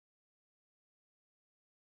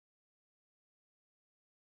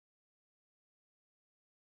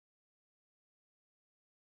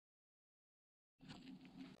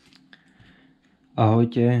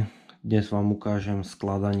Ahojte, dnes vám ukážem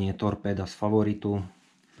skladanie torpéda z favoritu.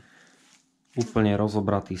 Úplne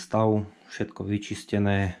rozobratý stav, všetko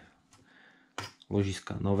vyčistené,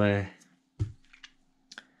 ložiska nové.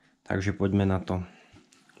 Takže poďme na to.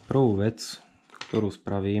 Prvú vec, ktorú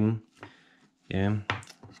spravím, je,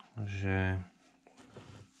 že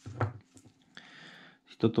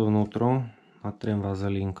si toto vnútro natriem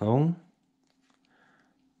vazelínkou.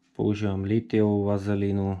 Používam litiovú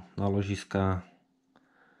vazelínu na ložiska.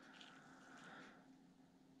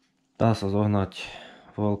 Dá sa zohnať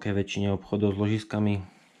vo veľkej väčšine obchodov s ložiskami.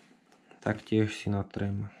 Taktiež si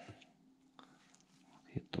natrem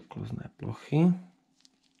tieto klzné plochy.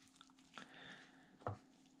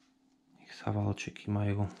 Nech sa valčeky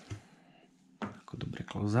majú ako dobre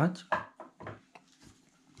klzať.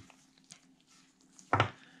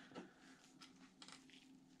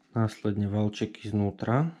 Následne valčeky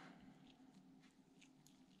znútra.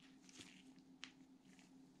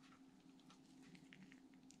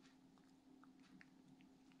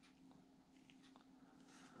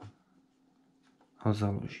 A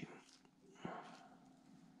založím.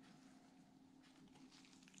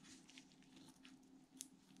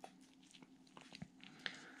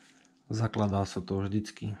 Zakladá sa to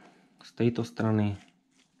vždycky z tejto strany.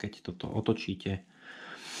 Keď toto otočíte,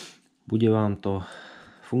 bude vám to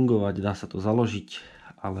fungovať, dá sa to založiť,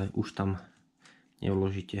 ale už tam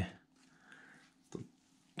nevložíte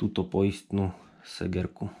túto poistnú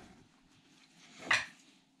segerku.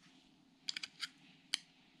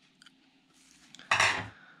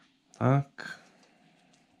 Tak,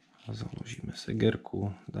 a založíme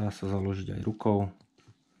segerku, dá sa založiť aj rukou.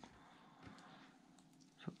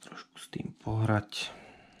 Sa trošku s tým pohrať.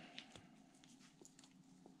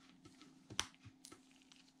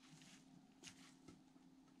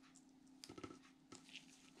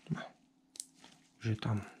 No, už je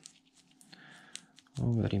tam.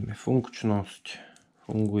 Overíme funkčnosť,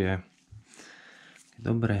 funguje.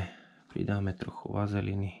 Dobre, pridáme trochu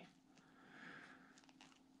vazeliny.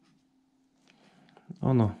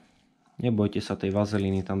 Ono, nebojte sa tej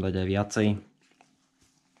vazeliny tam dať aj viacej.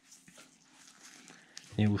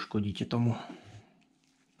 Neuškodíte tomu.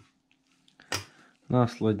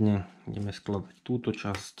 Následne ideme skladať túto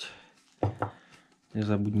časť.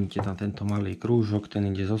 Nezabudnite na tento malý krúžok, ten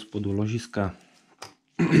ide zo spodu ložiska.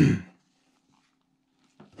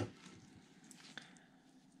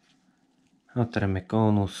 Natreme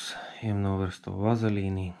konus jemnou vrstvou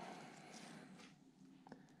vazelíny.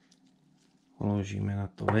 Položíme na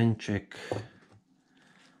to venček,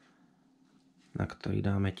 na ktorý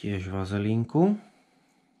dáme tiež vazelínku.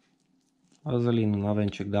 Vazelínu na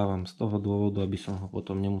venček dávam z toho dôvodu, aby som ho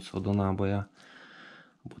potom nemusel do náboja,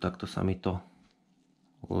 lebo takto sa mi to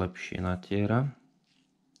lepšie natiera.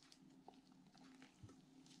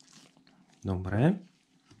 Dobre.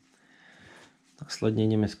 Následne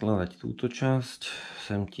ideme skladať túto časť.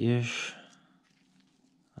 Sem tiež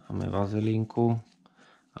dáme vazelínku,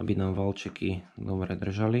 aby nám valčeky dobre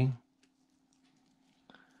držali.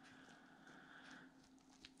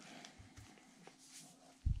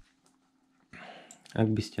 Ak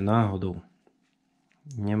by ste náhodou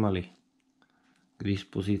nemali k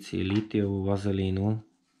dispozícii litiovú vazelínu,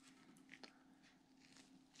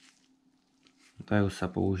 dajú sa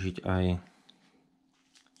použiť aj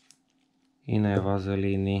iné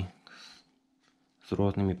vazelíny s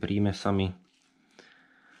rôznymi prímesami.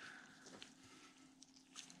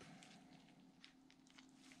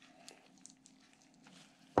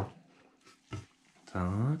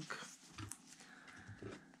 Tak.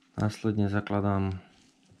 Následne zakladám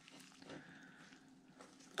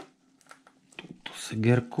túto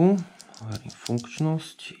segerku. Hovorím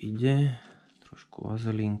funkčnosť, ide trošku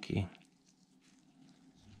vazelínky.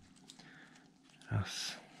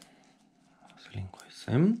 Raz vazelínku aj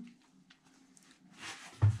sem.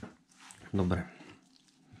 Dobre.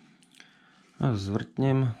 A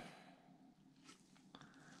zvrtnem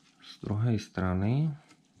z druhej strany.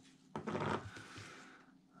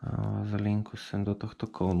 Vazelínku sem do tohto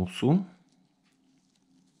konusu,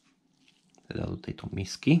 teda do tejto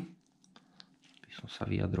misky, aby som sa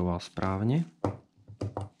vyjadroval správne,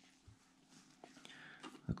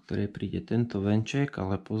 na ktorej príde tento venček,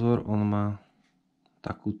 ale pozor, on má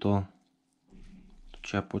takúto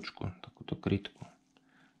čiapočku, takúto krytku.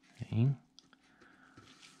 Hej.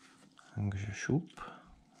 Takže šup,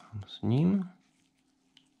 mám s ním.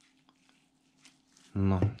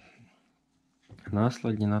 No.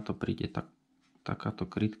 Následne na to príde takáto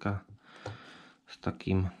krytka s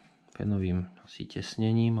takým penovým asi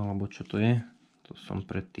tesnením, alebo čo to je. To som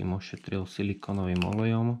predtým ošetril silikónovým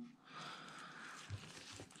olejom.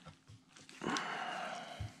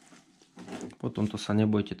 Potom to sa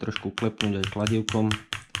nebojte trošku klepnúť aj kladivkom.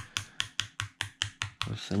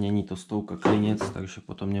 Zase není to stovka klinec, takže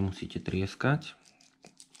potom nemusíte trieskať.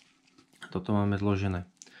 Toto máme zložené.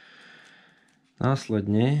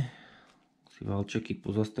 Následne si valčeky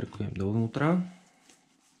pozastrkujem dovnútra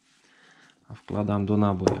a vkladám do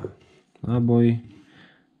náboja. Náboj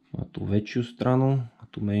má tú väčšiu stranu a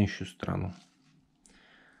tú menšiu stranu.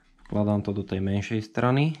 Vkladám to do tej menšej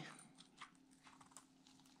strany.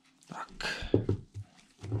 Tak.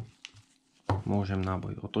 Môžem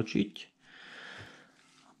náboj otočiť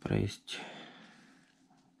a prejsť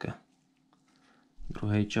k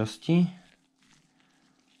druhej časti.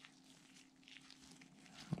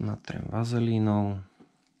 Natrem vazelínou,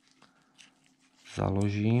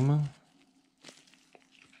 založím.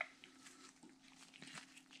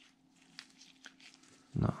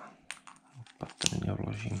 No, opatrne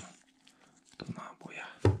vložím do náboja.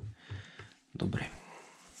 Dobre.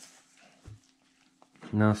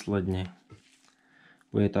 Následne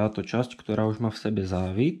bude táto časť, ktorá už má v sebe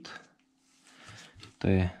závit. To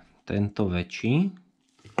je tento väčší.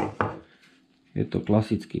 Je to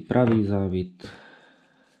klasický pravý závit.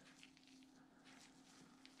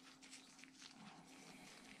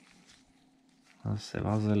 Zase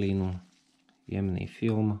vazelínu, jemný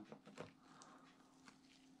film.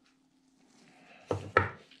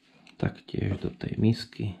 Taktiež do tej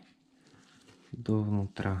misky,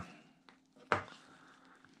 dovnútra.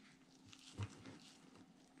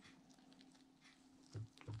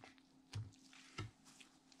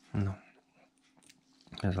 No.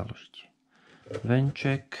 A založíte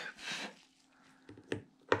venček.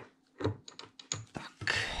 Tak.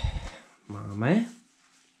 Máme.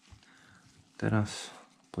 Teraz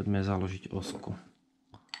poďme založiť osku.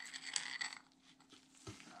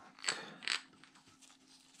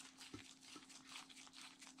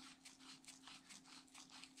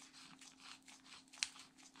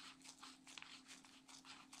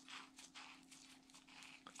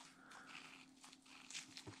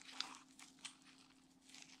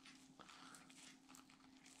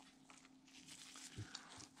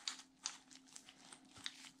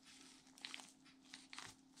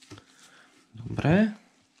 Dobre,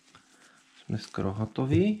 sme skoro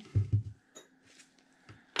hotoví.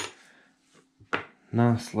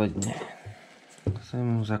 Následne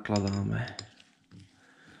sem zakladáme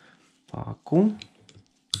páku.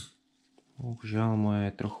 Bohužiaľ moja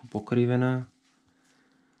je trochu pokrivená.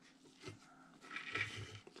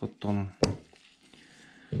 Potom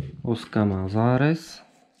oska má zárez.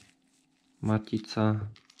 Matica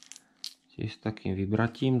tiež s takým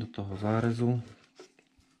vybratím do toho zárezu.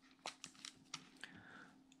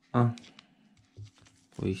 A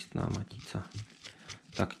poistná matica.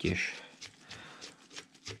 Taktiež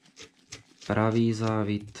pravý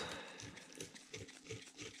závit.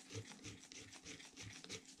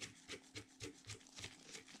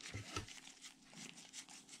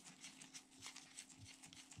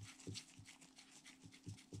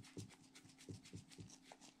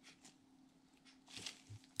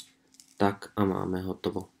 Tak a máme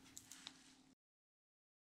hotovo.